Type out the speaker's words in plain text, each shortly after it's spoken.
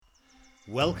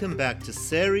Welcome back to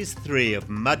Series 3 of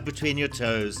Mud Between Your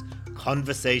Toes,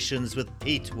 Conversations with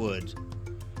Pete Wood.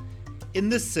 In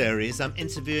this series, I'm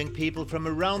interviewing people from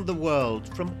around the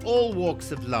world, from all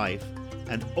walks of life,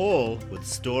 and all with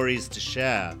stories to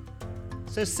share.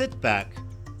 So sit back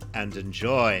and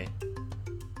enjoy.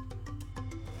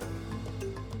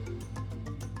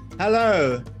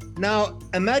 Hello. Now,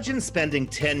 imagine spending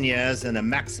 10 years in a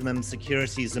maximum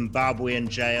security Zimbabwean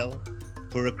jail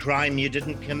for a crime you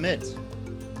didn't commit.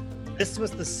 This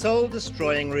was the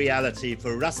soul-destroying reality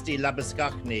for Rusty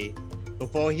Labuschagne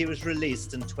before he was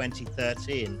released in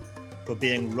 2013 for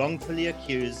being wrongfully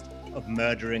accused of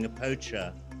murdering a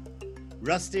poacher.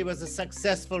 Rusty was a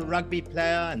successful rugby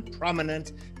player and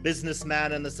prominent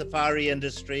businessman in the safari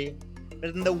industry,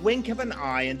 but in the wink of an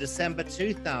eye in December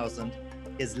 2000,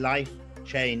 his life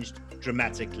changed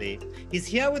dramatically. He's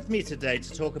here with me today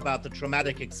to talk about the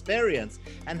traumatic experience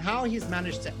and how he's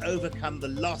managed to overcome the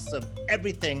loss of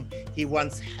everything he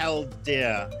once held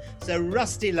dear. So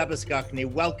Rusty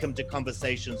Labuschagne, welcome to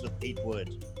Conversations with Pete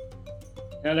Wood.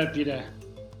 Hello, Peter.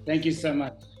 Thank you so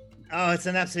much. Oh, it's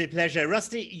an absolute pleasure.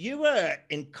 Rusty, you were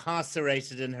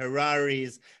incarcerated in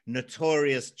Harare's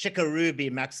notorious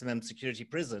Chikurubi maximum security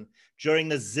prison during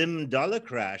the Zim dollar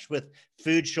crash, with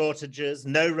food shortages,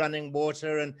 no running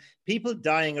water, and people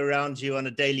dying around you on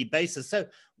a daily basis. So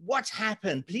what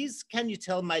happened? Please, can you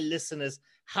tell my listeners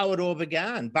how it all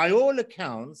began? By all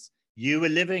accounts, you were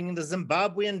living the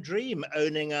Zimbabwean dream,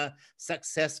 owning a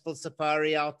successful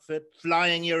safari outfit,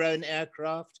 flying your own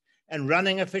aircraft, and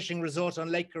running a fishing resort on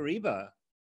Lake Kariba.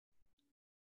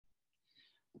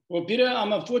 Well, Peter,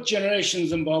 I'm a fourth generation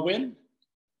Zimbabwean.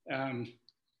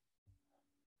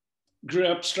 Grew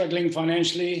up struggling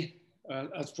financially.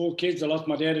 As 4 kids, I lost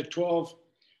my dad at 12.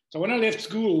 So when I left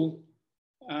school,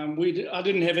 I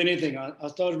didn't have anything. I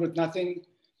started with nothing,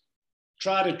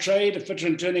 tried a trade, a fitter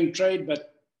and turning trade,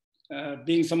 but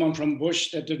being someone from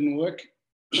Bush, that didn't work.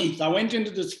 So I went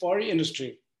into the safari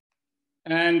industry.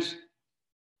 And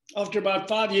after about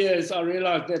 5 years, I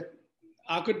realized that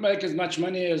I could make as much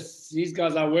money as these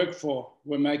guys I worked for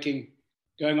were making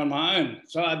going on my own.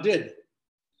 So I did.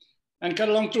 And cut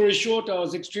a long story short, I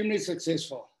was extremely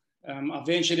successful. I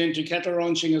ventured into cattle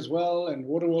ranching as well and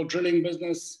water well drilling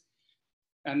business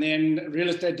and then real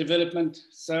estate development.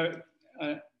 So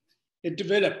it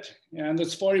developed. And the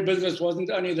safari business wasn't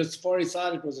only the safari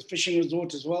side, it was a fishing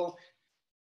resort as well.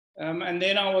 And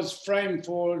then I was framed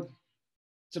for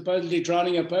supposedly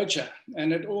drowning a poacher.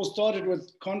 And it all started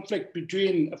with conflict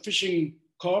between a fishing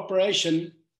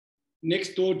corporation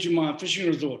next door to my fishing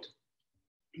resort.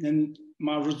 And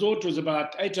my resort was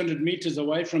about 800 meters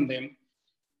away from them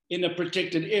in a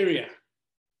protected area.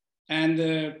 And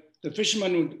the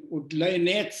fishermen would lay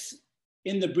nets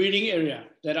in the breeding area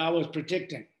that I was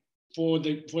protecting for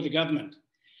the government.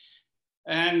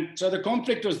 And so the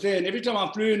conflict was there. And every time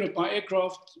I flew in with my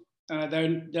aircraft,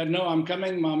 they'd know I'm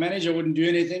coming. My manager wouldn't do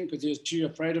anything because he was too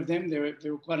afraid of them. There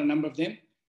were quite a number of them.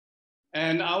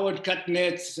 And I would cut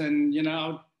nets and, I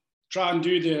would try and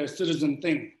do the citizen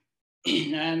thing.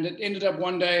 And it ended up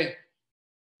one day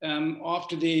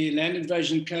after the land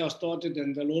invasion chaos started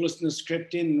and the lawlessness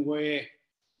crept in where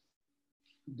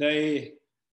they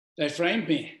framed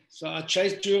me. So I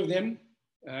chased 2 of them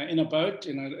in a boat,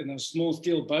 in a small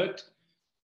steel boat.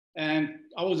 And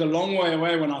I was a long way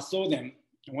away when I saw them.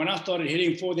 And when I started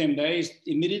heading for them, they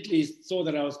immediately saw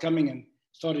that I was coming and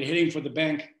started heading for the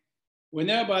bank. When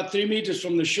they were about 3 meters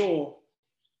from the shore,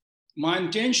 my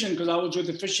intention, because I was with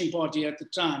the fishing party at the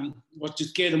time, was to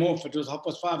scare them off. It was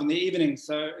 5:30 in the evening,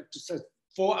 so it's a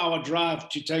 4-hour drive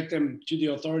to take them to the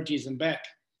authorities and back.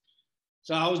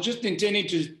 So I was just intending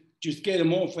to scare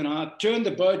them off, and I turned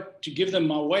the boat to give them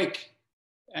my wake.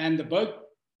 And the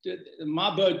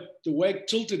wake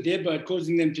tilted their boat,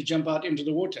 causing them to jump out into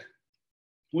the water,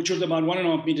 which was about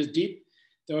 1.5 meters deep.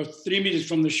 They were 3 meters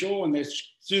from the shore, and they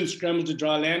soon scrambled to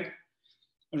dry land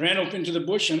and ran off into the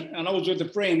bush. And I was with a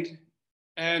friend,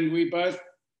 and we both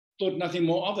thought nothing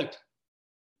more of it.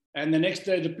 And the next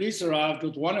day, the police arrived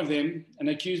with one of them and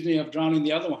accused me of drowning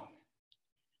the other one.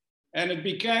 And it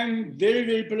became very,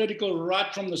 very political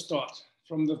right from the start.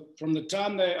 From the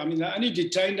time they only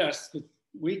detained us.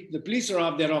 The police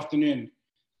arrived that afternoon.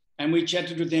 And we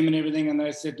chatted with them and everything, and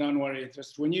they said, don't worry,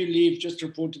 just when you leave, just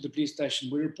report to the police station.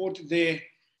 We reported there,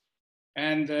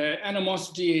 and the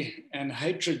animosity and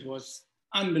hatred was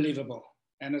unbelievable.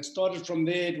 And it started from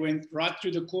there. It went right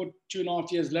through the court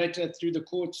 2.5 years later, through the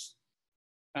courts.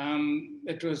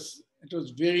 It was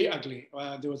very ugly.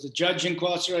 There was a judge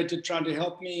incarcerated trying to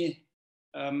help me.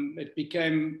 It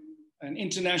became an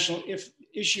international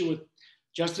issue with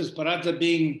Justice Baraza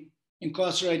being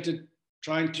incarcerated,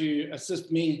 trying to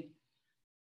assist me.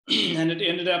 and it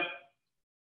ended up,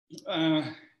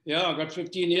 I got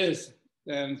 15 years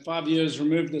and 5 years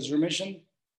removed as remission.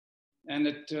 And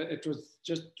it was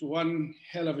just one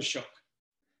hell of a shock.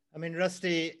 I mean,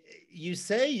 Rusty, you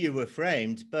say you were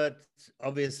framed, but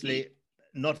obviously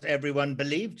not everyone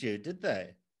believed you, did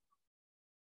they?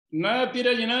 No,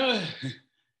 Peter,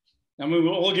 I mean,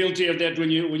 we're all guilty of that. When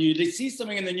you see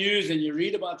something in the news and you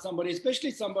read about somebody,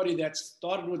 especially somebody that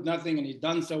started with nothing and he's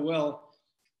done so well,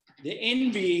 the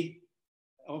envy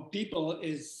of people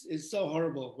is so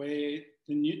horrible, where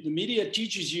the media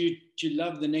teaches you to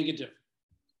love the negative.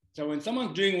 So when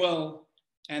someone's doing well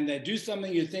and they do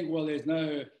something, you think, well, there's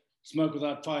no smoke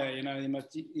without fire. There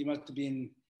must have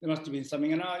been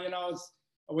something. And I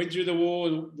went through the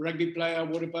war, rugby player,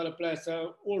 water polo player,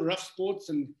 so all rough sports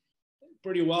and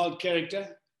pretty wild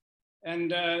character.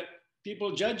 And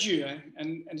people judge you.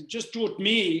 And it just taught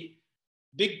me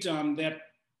big time that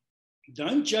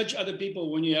don't judge other people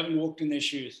when you haven't walked in their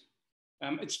shoes.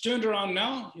 It's turned around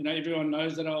now. Everyone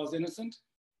knows that I was innocent.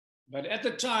 But at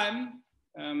the time,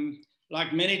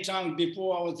 like many times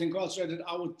before I was incarcerated,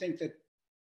 I would think that,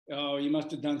 oh, you must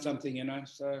have done something,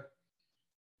 So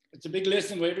it's a big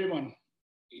lesson for everyone.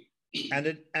 And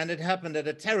it happened at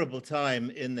a terrible time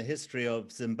in the history of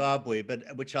Zimbabwe, but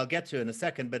which I'll get to in a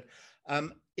second. But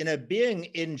being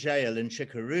in jail in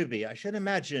Chikurubi, I should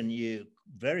imagine you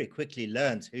very quickly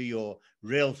learned who your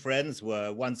real friends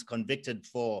were once convicted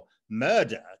for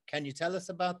murder. Can you tell us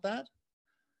about that?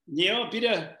 Yeah,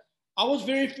 Peter, I was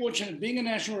very fortunate being a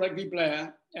national rugby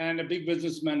player and a big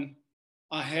businessman.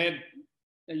 I had,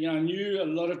 knew a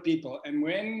lot of people. And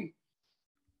when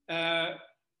a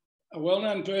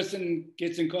well-known person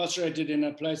gets incarcerated in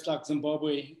a place like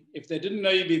Zimbabwe, if they didn't know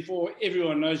you before,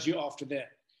 everyone knows you after that.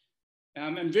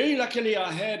 And very luckily,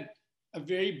 I had a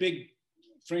very big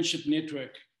friendship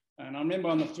network. And I remember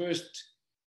on the first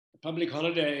public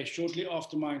holiday, shortly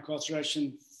after my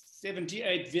incarceration,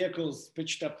 78 vehicles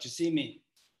pitched up to see me.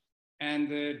 And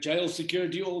the jail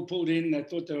security all pulled in. They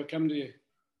thought they were coming to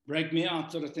break me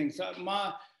out, sort of thing. So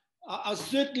I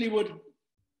certainly would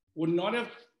not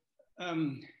have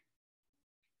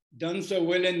done so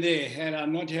well in there had I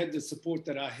not had the support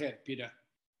that I had, Peter.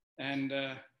 And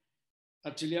I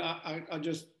tell you, I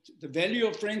just, the value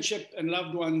of friendship and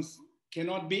loved ones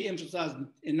cannot be emphasized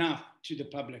enough to the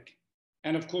public.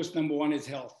 And of course, number one is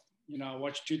health. I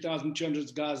watched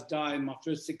 2,200 guys die in my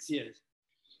first 6 years.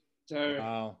 So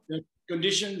wow. The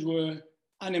conditions were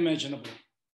unimaginable.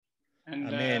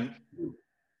 And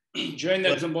during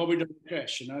that Zimbabwe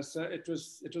crash, so it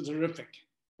was horrific.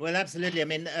 Well, absolutely. I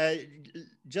mean,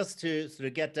 just to sort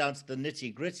of get down to the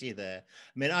nitty gritty there,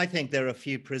 I think there are a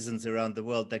few prisons around the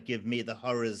world that give me the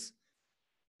horrors.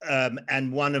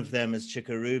 And one of them is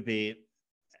Chikurubi.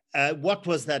 What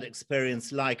was that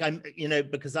experience like?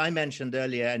 Because I mentioned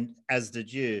earlier, and as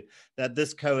did you, that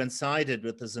this coincided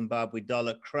with the Zimbabwe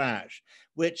dollar crash,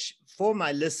 which for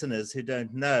my listeners who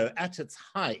don't know, at its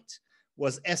height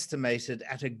was estimated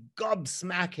at a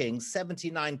gobsmacking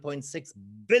 79.6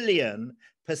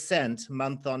 billion%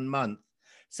 month on month.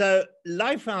 So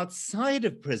life outside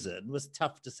of prison was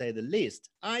tough to say the least.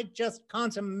 I just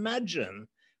can't imagine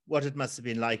what it must have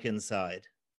been like inside.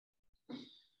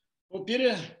 Well,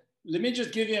 Peter, let me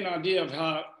just give you an idea of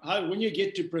how when you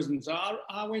get to prison. So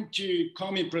I went to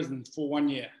Kami prison for 1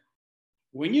 year.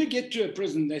 When you get to a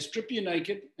prison, they strip you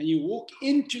naked and you walk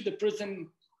into the prison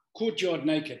courtyard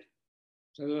naked.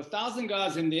 So there were 1,000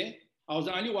 guys in there. I was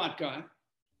the only white guy.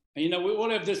 And we all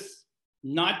have this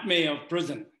nightmare of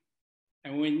prison.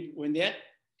 And when that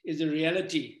is a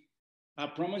reality, I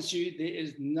promise you, there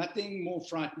is nothing more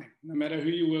frightening, no matter who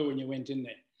you were when you went in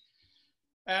there.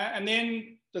 And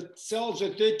then the cells were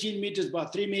 13 meters by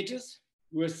 3 meters.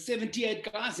 There were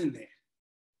 78 guys in there.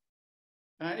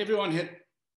 Everyone had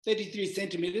 33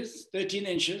 centimeters, 13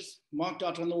 inches, marked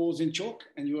out on the walls in chalk,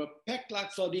 and you were packed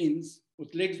like sardines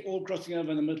with legs all crossing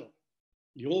over in the middle.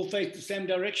 You all faced the same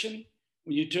direction.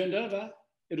 When you turned over,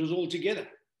 it was all together.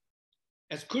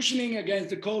 As cushioning against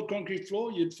the cold concrete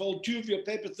floor, you'd fold 2 of your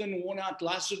paper-thin, worn-out,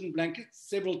 lice-ridden blankets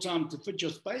several times to fit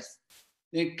your space,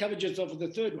 then covered yourself with the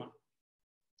third one.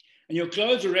 And your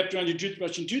clothes were wrapped around your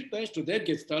toothbrush and toothpaste, or they'd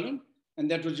get stolen, and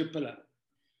that was your pillow.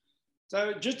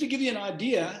 So just to give you an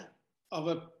idea of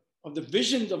the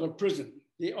visions of a prison,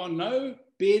 there are no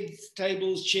beds,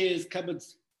 tables, chairs,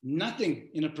 cupboards, nothing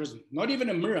in a prison, not even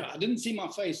a mirror. I didn't see my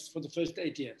face for the first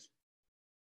 8 years.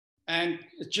 And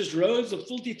it's just rows of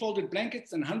filthy folded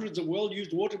blankets and hundreds of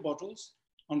well-used water bottles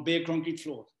on bare concrete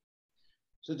floors.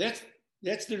 So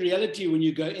that's the reality when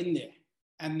you go in there.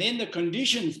 And then the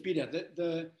conditions, Peter,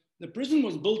 the prison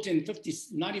was built in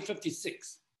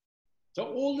 1956. So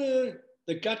all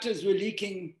the gutters were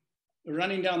leaking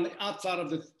running down the outside of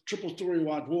the triple-story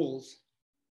wide walls.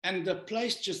 And the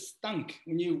place just stunk.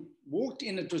 When you walked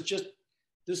in, it was just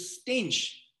this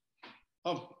stench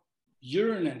of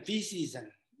urine and feces, and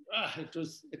it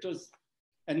was,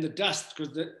 and the dust,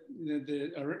 because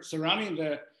the surrounding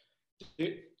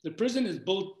the prison is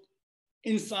built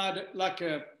inside like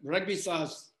a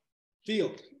rugby-sized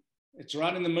field. It's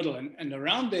right in the middle, and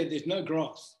around there's no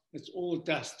grass. It's all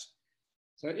dust.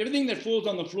 So everything that falls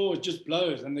on the floor just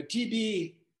blows, and the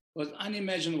TB was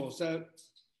unimaginable. So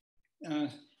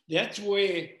that's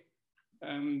where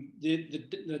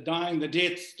the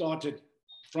death started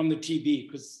from the TB,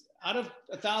 because out of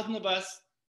 1,000 of us,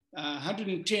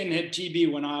 110 had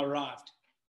TB when I arrived.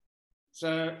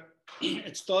 So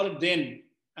it started then.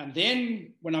 And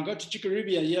then when I got to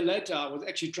Chikurubi a year later, I was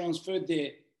actually transferred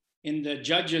there in the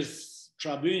judge's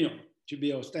tribunal to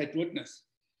be a state witness.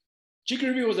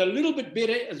 Chikurubi was a little bit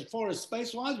better as far as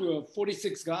space-wise. We were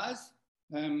 46 guys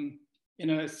in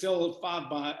a cell 5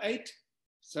 by 8.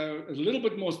 So a little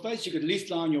bit more space, you could at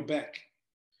least lie on your back.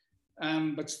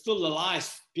 But still the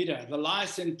lice, Peter, the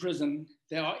lice in prison,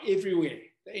 they are everywhere.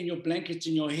 They're in your blankets,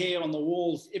 in your hair, on the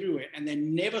walls, everywhere. And they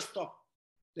never stop.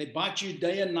 They bite you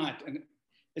day and night. And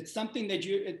it's something that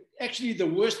it's actually the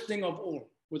worst thing of all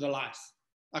with the lice.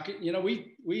 Like, you know,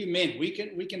 we men,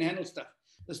 we can handle stuff.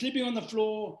 The sleeping on the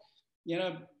floor, you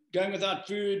know, going without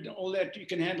food, all that you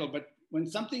can handle. But when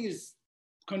something is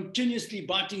continuously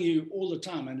biting you all the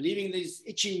time and leaving these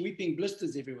itching, weeping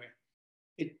blisters everywhere,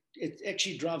 it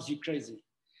actually drives you crazy.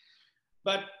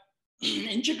 But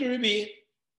in Chikurubi,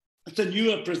 it's a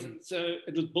newer prison. So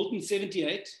it was built in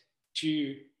 78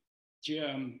 to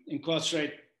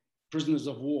incarcerate prisoners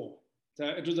of war. So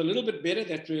it was a little bit better.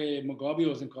 That's where Mugabe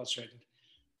was incarcerated.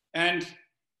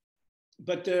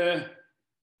 But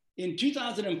in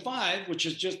 2005, which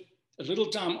is just a little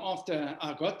time after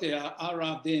I got there, I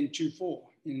arrived there in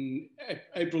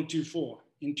April 2004.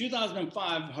 In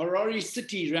 2005, Harare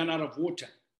City ran out of water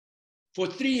for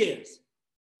 3 years.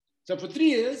 So for 3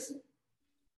 years,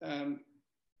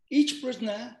 each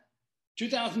prisoner,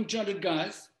 2,200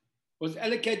 guys, was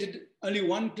allocated only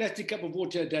 1 plastic cup of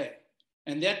water a day.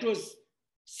 And that was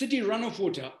city runoff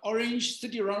water, orange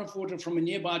city runoff water from a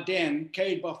nearby dam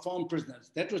carried by farm prisoners.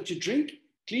 That was to drink,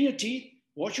 clean your teeth,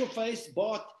 wash your face,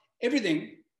 bath,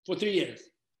 everything for 3 years.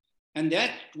 And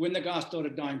that when the guys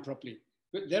started dying properly.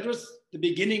 But that was the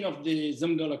beginning of the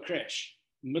Zimdala crash,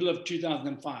 middle of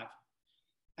 2005.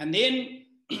 And then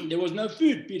there was no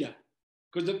food, Peter,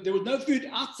 because there was no food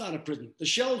outside of prison. The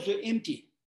shelves were empty.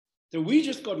 So we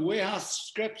just got warehouse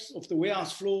scraps off the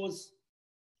warehouse floors,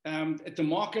 at the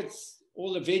markets,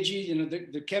 all the veggies, you know,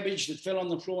 the cabbage that fell on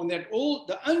the floor, and that all,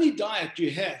 the only diet you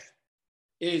have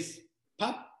is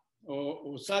pap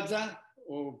or sadza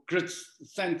or grits,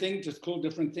 same thing, just called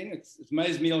different thing. It's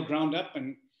maize meal ground up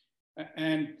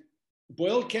and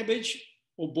boiled cabbage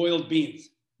or boiled beans.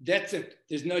 That's it.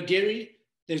 There's no dairy,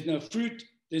 there's no fruit,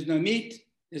 there's no meat,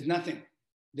 there's nothing.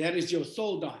 That is your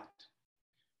sole diet.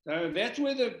 So that's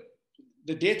where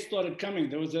the death started coming.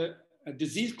 There was a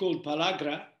disease called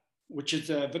pellagra, which is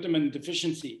a vitamin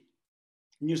deficiency.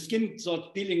 And your skin starts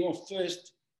peeling off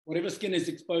first, whatever skin is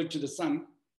exposed to the sun.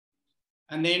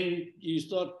 And then you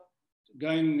start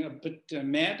going a bit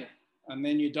mad, and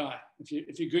then you die.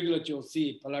 If you Google it, you'll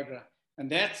see pellagra.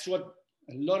 And that's what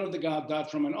a lot of the guys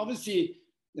died from. And obviously,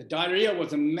 the diarrhea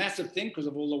was a massive thing because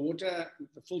of all the water,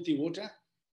 the filthy water.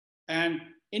 And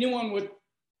anyone with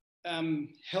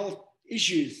health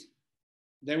issues,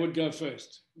 they would go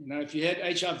first. You know, if you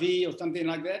had HIV or something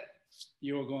like that,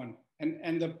 you were gone.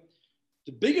 And the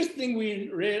biggest thing we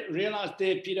realized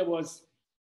there, Peter, was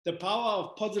the power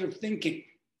of positive thinking.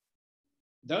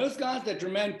 Those guys that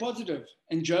remained positive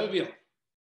and jovial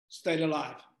stayed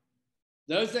alive.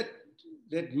 Those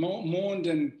that mourned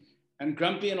and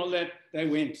grumpy and all that, they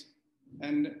went.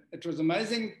 And it was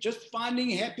amazing. Just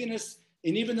finding happiness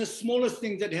in even the smallest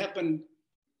thing that happened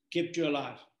kept you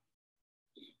alive.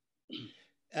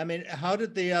 I mean, how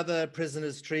did the other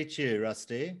prisoners treat you,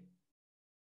 Rusty?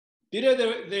 Peter,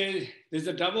 there's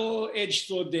a double-edged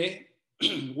sword there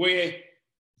where,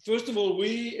 first of all,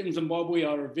 we in Zimbabwe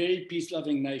are a very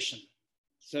peace-loving nation.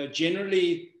 So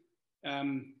generally,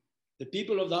 the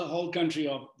people of the whole country,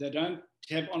 they don't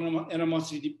have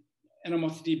animosity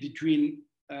between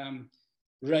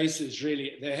races,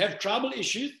 really. They have tribal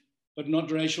issues, but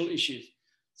not racial issues.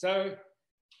 So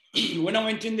when I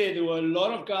went in there were a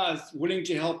lot of guys willing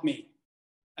to help me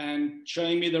and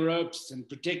showing me the ropes and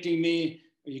protecting me.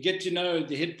 You get to know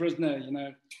the head prisoner, you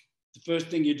know, the first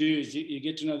thing you do is you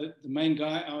get to know the main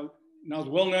guy. And I was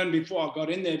well known before I got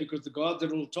in there because the guards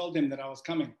had all told them that I was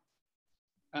coming.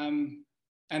 And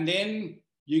then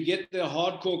you get the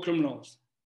hardcore criminals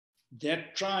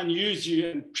that try and use you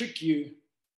and trick you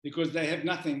because they have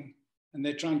nothing and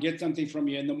they try and get something from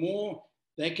you. And the more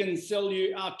they can sell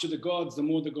you out to the guards, the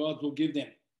more the guards will give them.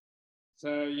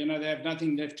 So, you know, they have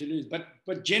nothing left to lose.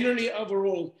 But generally,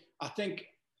 overall, I think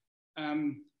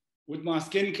with my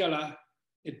skin color,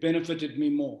 it benefited me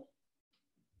more.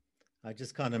 I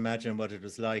just can't imagine what it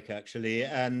was like, actually.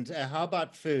 And how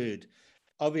about food?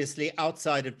 Obviously,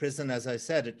 outside of prison, as I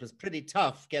said, it was pretty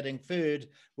tough getting food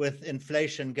with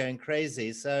inflation going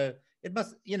crazy. So it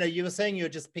must, you know, you were saying you were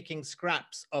just picking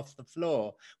scraps off the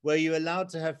floor. Were you allowed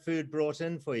to have food brought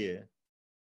in for you?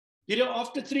 You know,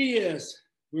 after 3 years,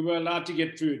 we were allowed to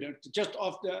get food. Just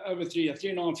after over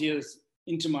 3.5 years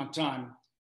into my time,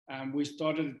 we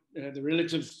started, the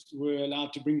relatives were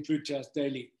allowed to bring food to us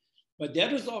daily. But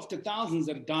that was after thousands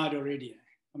that died already.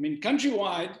 I mean,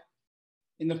 countrywide,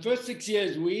 in the first 6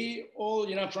 years, we all,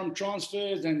 you know, from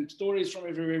transfers and stories from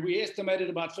everywhere, we estimated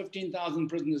about 15,000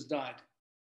 prisoners died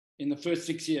in the first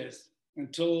 6 years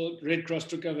until Red Cross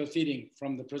took over feeding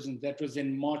from the prisons. That was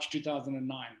in March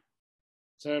 2009.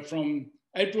 So from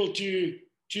April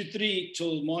 2003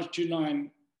 till March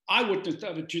 2009, I witnessed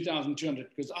over 2,200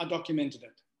 because I documented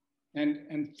it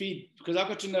and feed, because I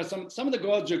got to know some of the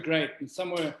guards were great and some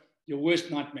were your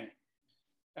worst nightmare.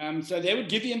 So they would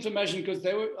give you information because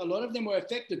a lot of them were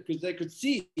affected because they could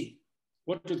see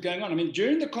what was going on. I mean,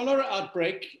 during the cholera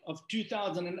outbreak of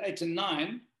 2008 and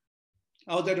 9,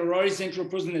 I was at Orari Central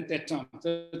Prison at that time.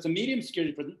 So it's a medium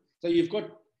security prison. So you've got,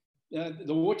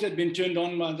 the water had been turned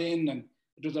on by then and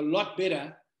it was a lot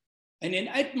better. And in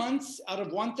 8 months, out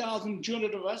of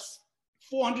 1,200 of us,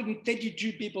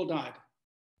 432 people died.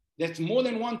 That's more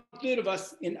than 1/3 of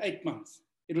us in 8 months.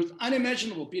 It was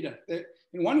unimaginable, Peter.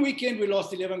 In one weekend, we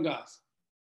lost 11 guys.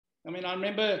 I mean, I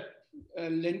remember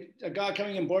a guy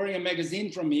coming and borrowing a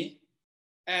magazine from me,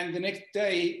 and the next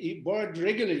day he borrowed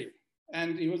regularly,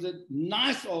 and he was a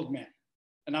nice old man.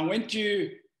 And I went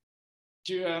to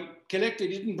collect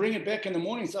it. He didn't bring it back in the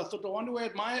morning, so I thought, I wonder where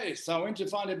Admire is. So I went to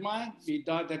find Admire. He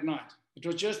died that night. It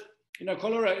was just, you know,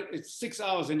 cholera, it's 6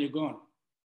 hours and you're gone.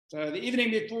 So the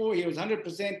evening before, he was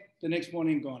 100%, the next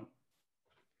morning gone.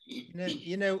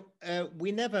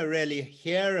 We never really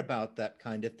hear about that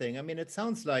kind of thing. I mean, it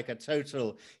sounds like a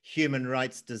total human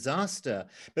rights disaster.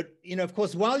 But, you know, of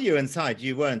course, while you were inside,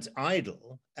 you weren't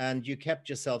idle and you kept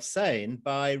yourself sane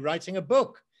by writing a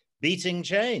book, Beating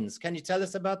Chains. Can you tell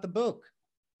us about the book?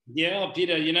 Yeah,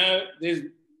 Peter, you know,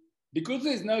 because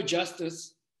there's no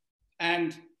justice,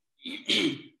 and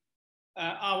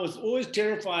I was always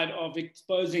terrified of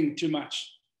exposing too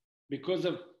much because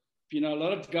of, you know, a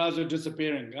lot of guys are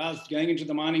disappearing. Guys going into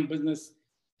the mining business,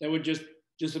 they would just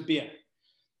disappear.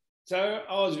 So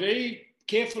I was very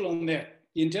careful on that.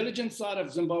 The intelligence side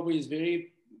of Zimbabwe is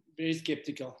very, very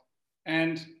skeptical.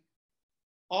 And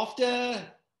after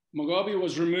Mugabe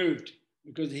was removed,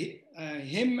 because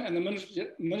him and the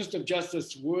Minister of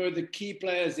Justice were the key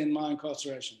players in my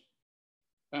incarceration.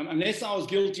 Unless I was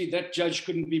guilty, that judge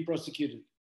couldn't be prosecuted.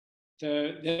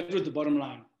 So that was the bottom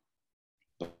line.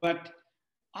 But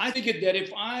I figured that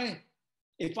if I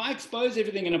expose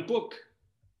everything in a book,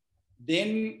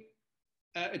 then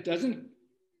it doesn't,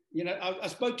 you know, I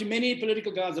spoke to many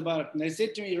political guys about it, and they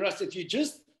said to me, Russ, if you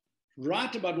just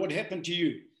write about what happened to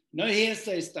you, no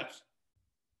hearsay stuff.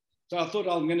 So I thought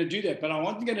I'm going to do that, but I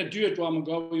wasn't going to do it while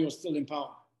Mugabe was still in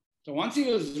power. So once he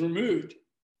was removed,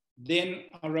 then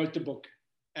I wrote the book.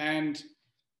 And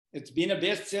it's been a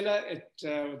bestseller. It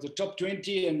was the top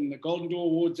 20 in the Golden Door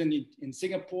Awards in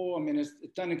Singapore. I mean, it's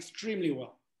done extremely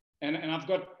well. And I've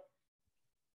got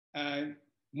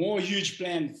more huge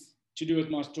plans to do with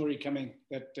my story coming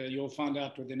that you'll find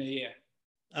out within a year.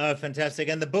 Oh, fantastic.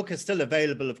 And the book is still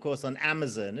available, of course, on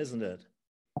Amazon, isn't it?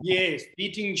 Yes,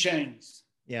 Beating Chains.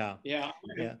 Yeah.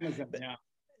 Amazon, yeah.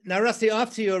 Now, Rusty,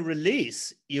 after your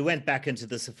release, you went back into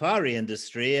the safari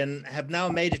industry and have now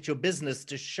made it your business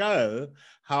to show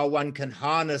how one can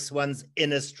harness one's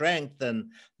inner strength and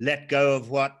let go of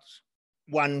what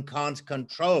one can't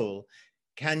control.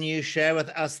 Can you share with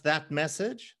us that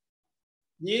message?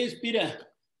 Yes, Peter.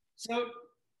 So,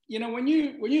 you know, when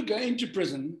you go into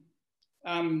prison,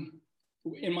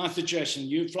 in my situation,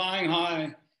 you're flying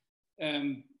high,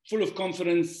 full of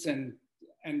confidence and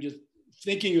just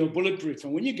thinking you're bulletproof.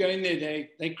 And when you go in there,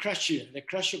 they crush you. They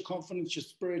crush your confidence, your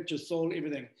spirit, your soul,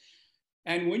 everything.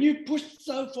 And when you push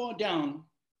so far down,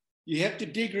 you have to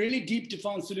dig really deep to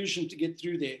find solutions to get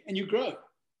through there. And you grow.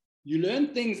 You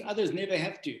learn things others never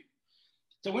have to.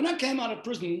 So when I came out of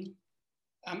prison,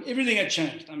 everything had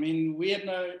changed. I mean, we had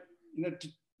no, you know,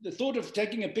 the thought of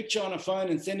taking a picture on a phone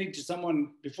and sending it to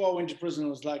someone before I went to prison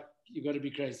was like, you got to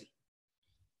be crazy.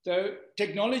 So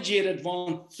technology had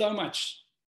advanced so much.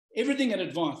 Everything had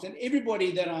advanced, and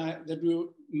everybody that we were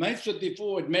mates with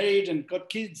before had married and got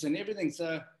kids and everything.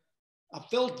 So I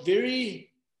felt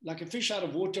very like a fish out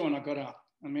of water when I got out.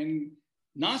 I mean,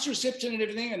 nice reception and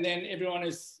everything, and then everyone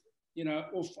is,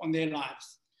 off on their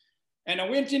lives. And I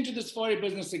went into the safari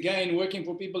business again, working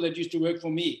for people that used to work for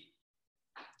me.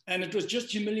 And it was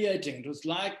just humiliating. It was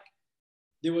like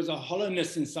there was a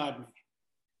hollowness inside me.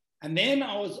 And then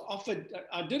I was offered,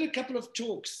 I did a couple of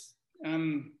talks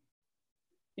in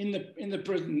the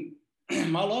prison.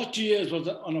 My last 2 years was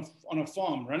on a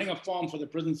farm, running a farm for the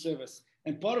prison service.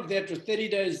 And part of that was 30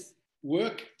 days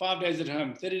work, 5 days at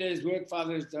home, 30 days work, 5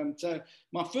 days at home. So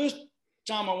my first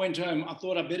time I went home, I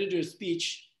thought I better do a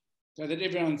speech so that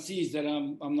everyone sees that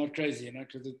I'm not crazy,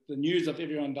 because the news of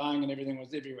everyone dying and everything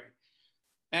was everywhere.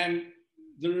 And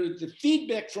the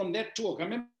feedback from that talk, I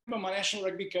remember my national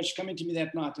rugby coach coming to me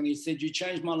that night and he said, "You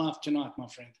changed my life tonight, my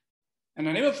friend." And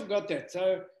I never forgot that.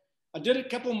 So I did a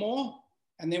couple more.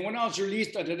 And then when I was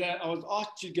released, I was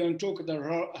asked to go and talk at the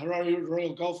Harare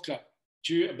Royal Golf Club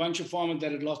to a bunch of farmers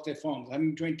that had lost their farms,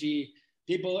 120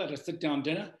 people at a sit-down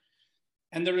dinner.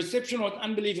 And the reception was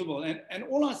unbelievable. And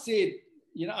all I said,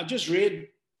 I just read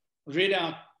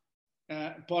out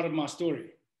part of my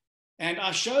story. And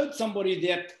I showed somebody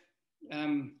that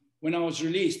when I was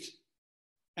released,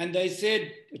 and they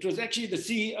said, it was actually the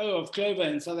CEO of Clover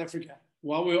in South Africa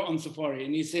while we were on safari.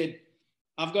 And he said,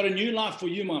 "I've got a new life for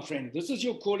you, my friend. This is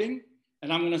your calling,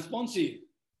 and I'm going to sponsor you."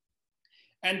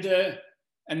 And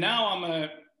now I'm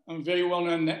a very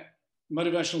well-known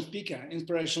motivational speaker,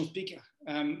 inspirational speaker.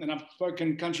 And I've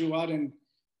spoken countrywide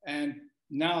and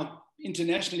now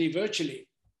internationally, virtually.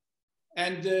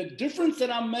 And the difference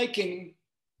that I'm making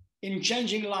in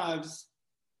changing lives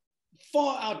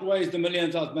far outweighs the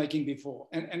millions I was making before.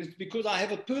 And it's because I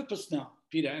have a purpose now,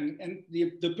 Peter. And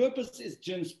the purpose is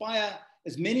to inspire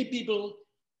as many people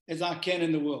as I can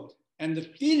in the world. And the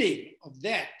feeling of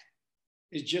that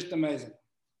is just amazing.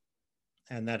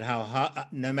 And that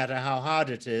no matter how hard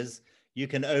it is, you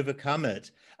can overcome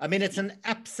it. I mean, it's an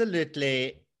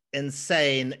absolutely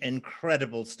insane,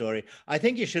 incredible story. I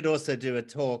think you should also do a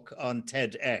talk on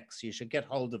TEDx. You should get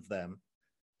hold of them.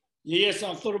 Yes,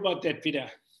 I've thought about that, Peter.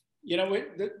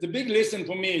 The big lesson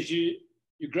for me is you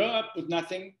grow up with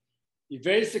nothing, you're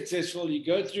very successful, you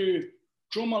go through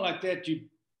trauma like that, you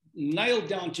nailed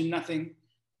down to nothing,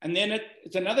 and then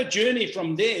it's another journey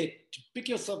from there to pick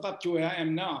yourself up to where I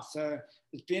am now. So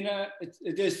it's been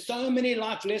there's so many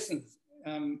life lessons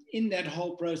in that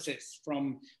whole process,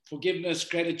 from forgiveness,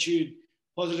 gratitude,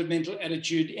 positive mental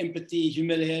attitude, empathy,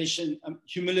 humiliation,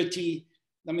 humility.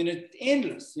 I mean, it's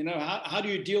endless. How do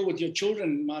you deal with your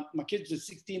children? My kids are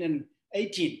 16 and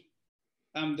 18.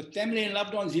 The family and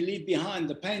loved ones you leave behind,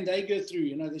 the pain they go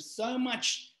through. There's so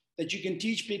much that you can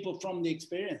teach people from the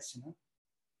experience.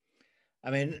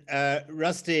 I mean,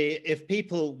 Rusty, if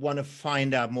people want to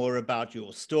find out more about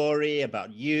your story,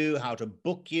 about you, how to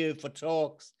book you for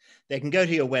talks, they can go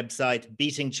to your website,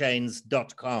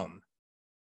 beatingchains.com.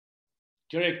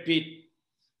 Correct, Pete.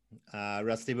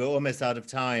 Rusty, we're almost out of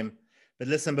time. But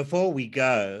listen, before we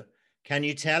go, can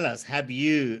you tell us, have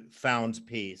you found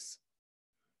peace?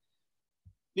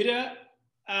 Peter,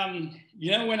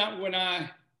 when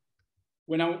I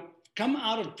come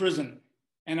out of prison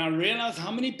and I realize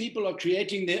how many people are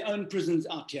creating their own prisons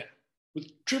out here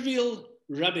with trivial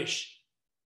rubbish,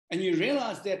 and you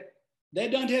realize that they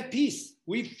don't have peace.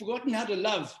 We've forgotten how to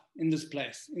love in this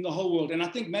place, in the whole world. And I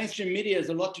think mainstream media has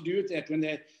a lot to do with that, when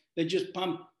they just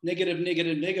pump negative.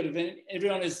 And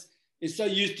everyone is so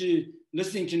used to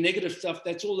listening to negative stuff,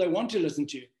 that's all they want to listen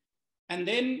to. And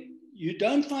then you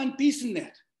don't find peace in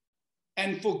that.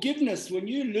 And forgiveness, when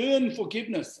you learn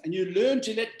forgiveness and you learn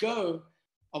to let go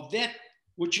of that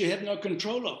which you have no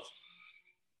control of,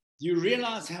 you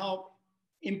realize how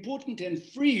important and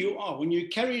free you are when you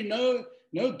carry no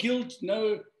guilt,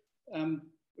 no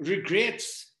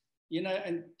regrets,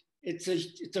 and it's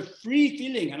a free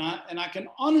feeling. And I can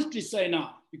honestly say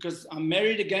now, because I'm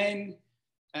married again,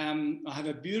 I have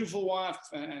a beautiful wife,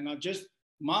 and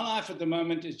my life at the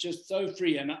moment is just so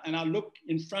free. And I look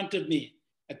in front of me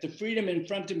at the freedom in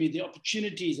front of me, the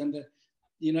opportunities and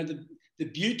the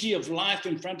beauty of life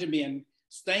in front of me, and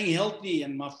staying healthy,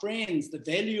 and my friends, the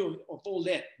value of all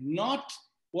that, not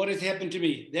what has happened to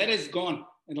me. That is gone.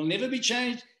 It'll never be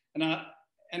changed. And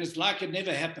it's like it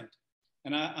never happened.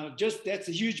 And that's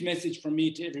a huge message from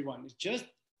me to everyone. It's just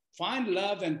find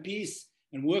love and peace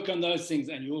and work on those things,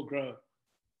 and you'll grow.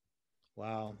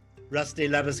 Wow. Rusty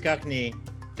Labuschagne,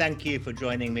 thank you for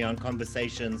joining me on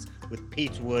Conversations with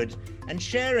Pete Wood and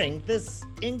sharing this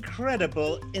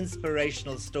incredible,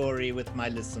 inspirational story with my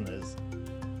listeners.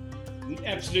 An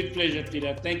absolute pleasure,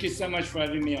 Peter. Thank you so much for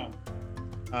having me on.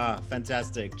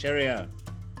 Fantastic. Cheerio.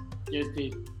 Yes,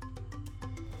 Pete.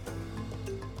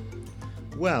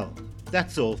 Well,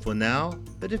 that's all for now.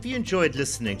 But if you enjoyed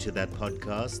listening to that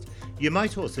podcast, you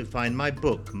might also find my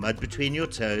book, Mud Between Your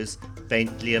Toes,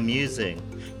 faintly amusing.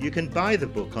 You can buy the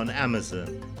book on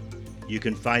Amazon. You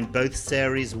can find both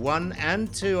series 1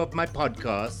 and 2 of my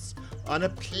podcasts on a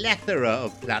plethora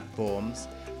of platforms,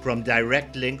 from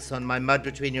direct links on my Mud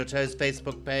Between Your Toes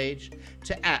Facebook page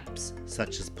to apps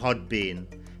such as Podbean,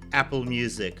 Apple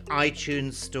Music,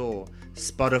 iTunes Store,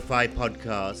 Spotify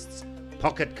Podcasts,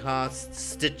 Pocket Casts,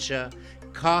 Stitcher,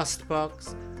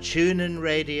 Castbox, TuneIn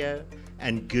Radio,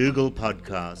 and Google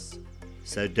Podcasts.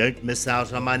 So don't miss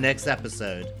out on my next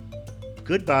episode.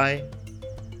 Goodbye.